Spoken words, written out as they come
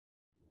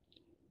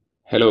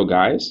Hello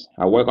guys,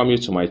 I welcome you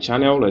to my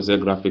channel, Reze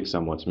Graphics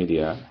and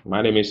Multimedia.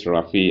 My name is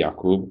Rafi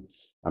Yakub.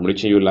 I'm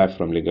reaching you live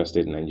from Lagos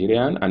State,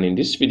 Nigeria, and in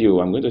this video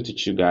I'm going to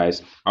teach you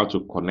guys how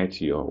to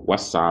connect your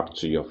WhatsApp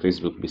to your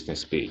Facebook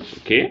business page.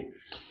 Okay,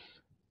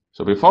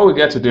 so before we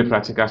get today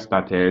practical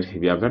started,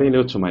 if you are very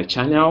new to my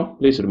channel,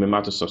 please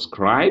remember to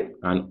subscribe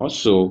and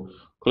also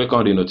click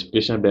on the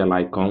notification bell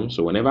icon,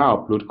 so whenever I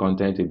upload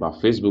content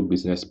about Facebook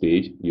business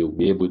page, you'll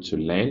be able to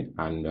learn.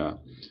 And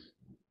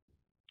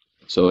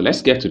so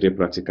let's get today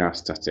practical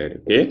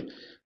started. Okay,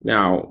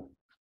 now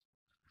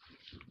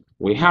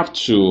we have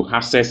to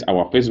access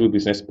our Facebook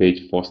business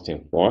page first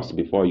and first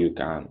before you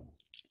can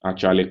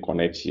actually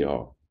connect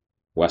your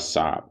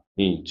WhatsApp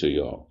into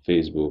your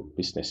Facebook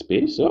business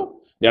page. So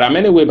there are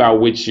many ways by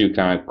which you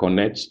can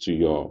connect to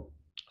your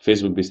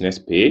Facebook business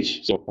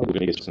page. So what we're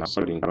doing is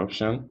sorry the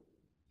interruption.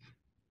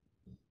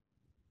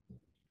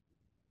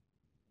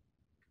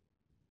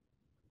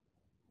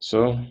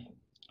 So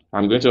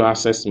I'm going to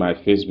access my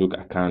Facebook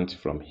account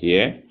from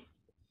here.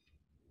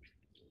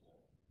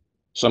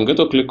 So I'm going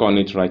to click on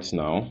it right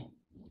now.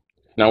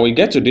 Now we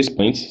get to this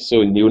point,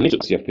 so you need to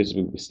see your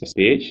Facebook business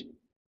page.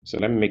 So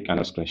let me make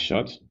another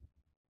screenshot.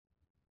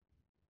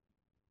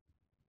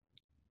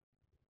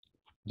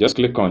 Just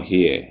click on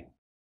here.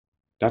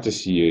 That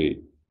is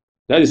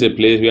a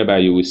place whereby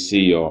you will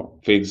see your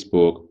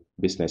Facebook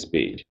business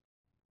page.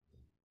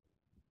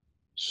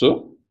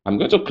 So I'm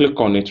going to click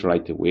on it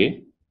right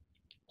away.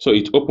 So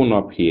it open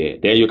up here.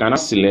 Then you can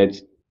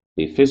select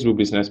a Facebook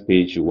business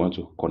page you want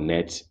to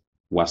connect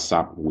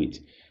WhatsApp with.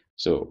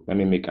 So let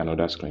me make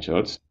another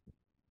screenshot.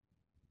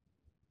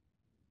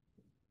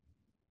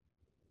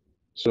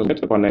 So I'm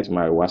going to connect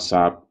my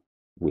WhatsApp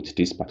with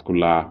this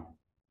particular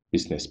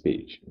business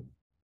page.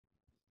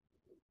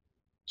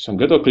 So I'm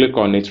going to click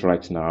on it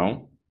right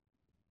now.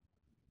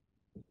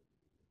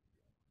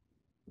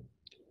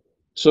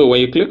 So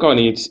when you click on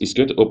it, it's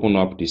going to open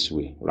up this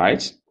way,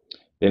 right?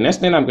 The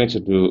next thing I'm going to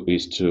do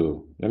is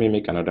let me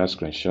make another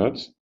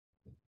screenshot.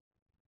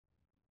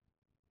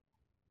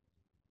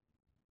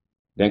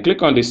 Then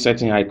click on the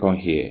setting icon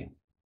here.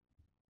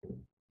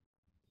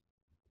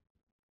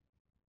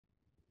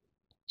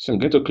 So I'm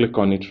going to click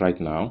on it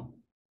right now.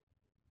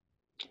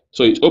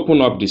 So it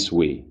opened up this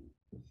way.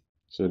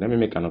 So let me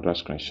make another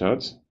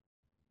screenshot.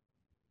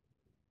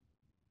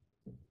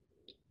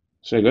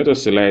 So you're going to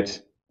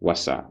select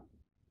WhatsApp.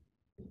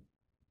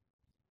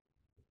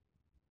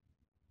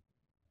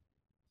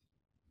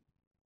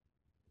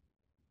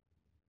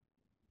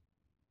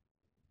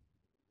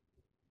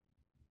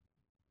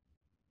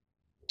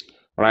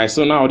 All right,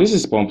 so now this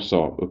is pumped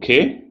up,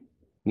 okay?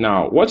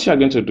 Now what you're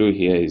going to do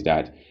here is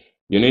that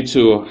you need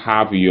to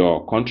have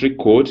your country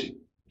code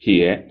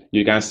here.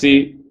 You can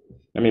see,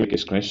 let me make a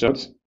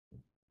screenshot.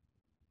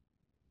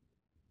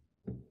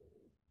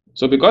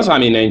 So because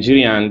I'm in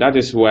Nigerian, that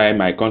is why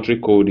my country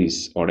code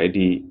is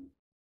already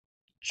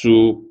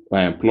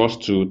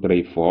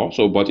 +234.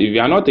 So, but if you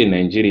are not a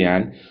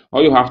Nigerian,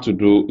 all you have to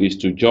do is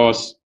to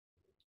just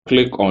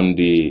click on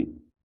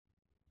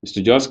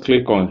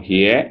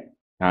here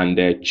and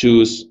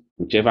choose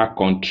whichever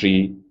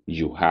country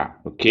you are.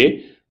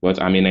 Okay,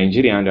 but I'm in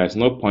Nigerian. There's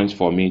no point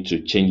for me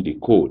to change the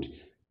code.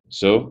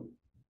 So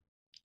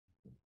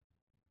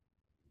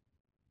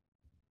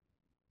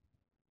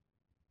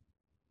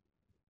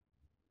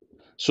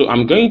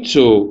I'm going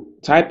to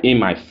type in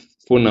my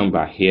phone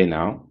number here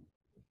now.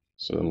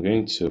 So I'm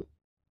going to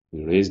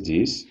erase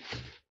this.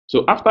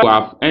 So after you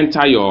have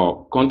entered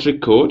your country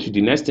code,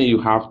 the next thing you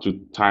have to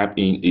type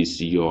in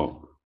is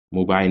your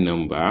mobile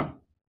number.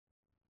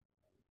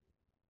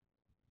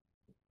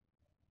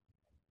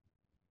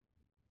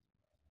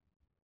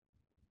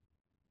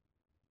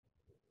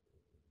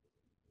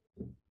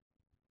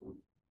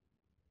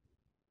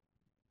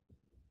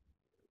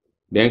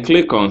 Then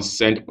click on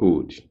send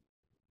code.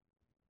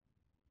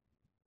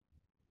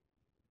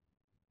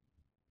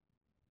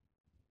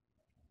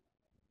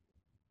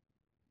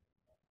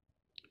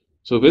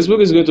 So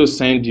Facebook is going to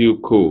send you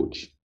code.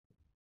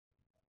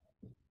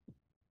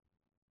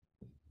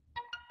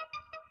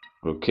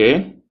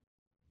 Okay.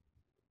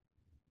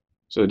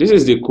 So this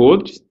is the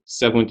code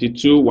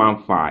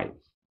 7215.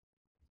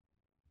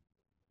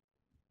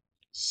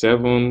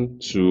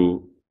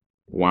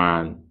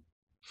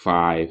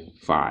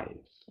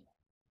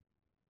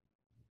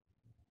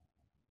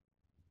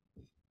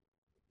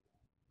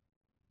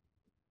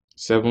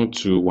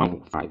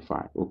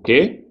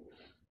 Okay.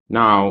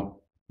 Now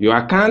your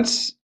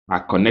accounts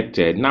are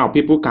connected. Now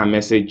people can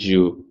message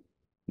you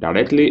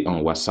directly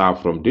on WhatsApp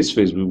from this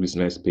Facebook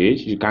business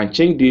page. You can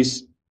change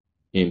this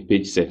in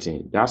page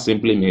setting. That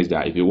simply means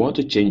that if you want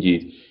to change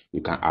it,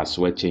 you can as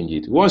well change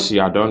it. Once you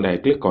are done,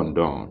 then click on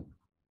done.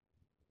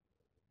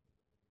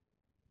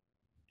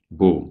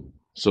 Boom.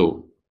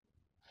 So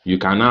you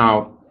can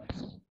now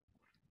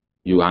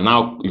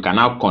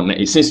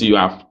connect. Since you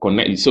have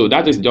connected, so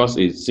that is just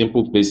a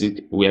simple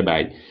basic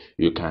whereby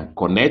you can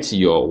connect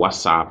your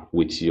WhatsApp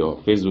with your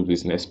Facebook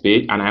business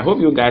page. And I hope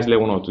you guys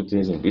learn 1 or 2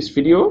 things in this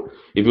video.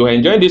 If you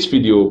enjoyed this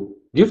video,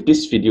 give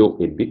this video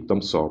a big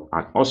thumbs up.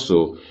 And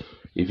also,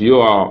 if you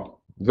are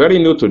very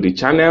new to the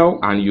channel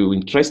and you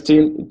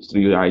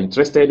are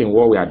interested in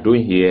what we are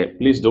doing here,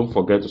 please don't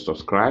forget to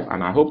subscribe,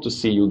 and I hope to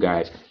see you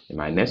guys in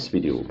my next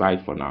video. Bye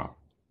for now.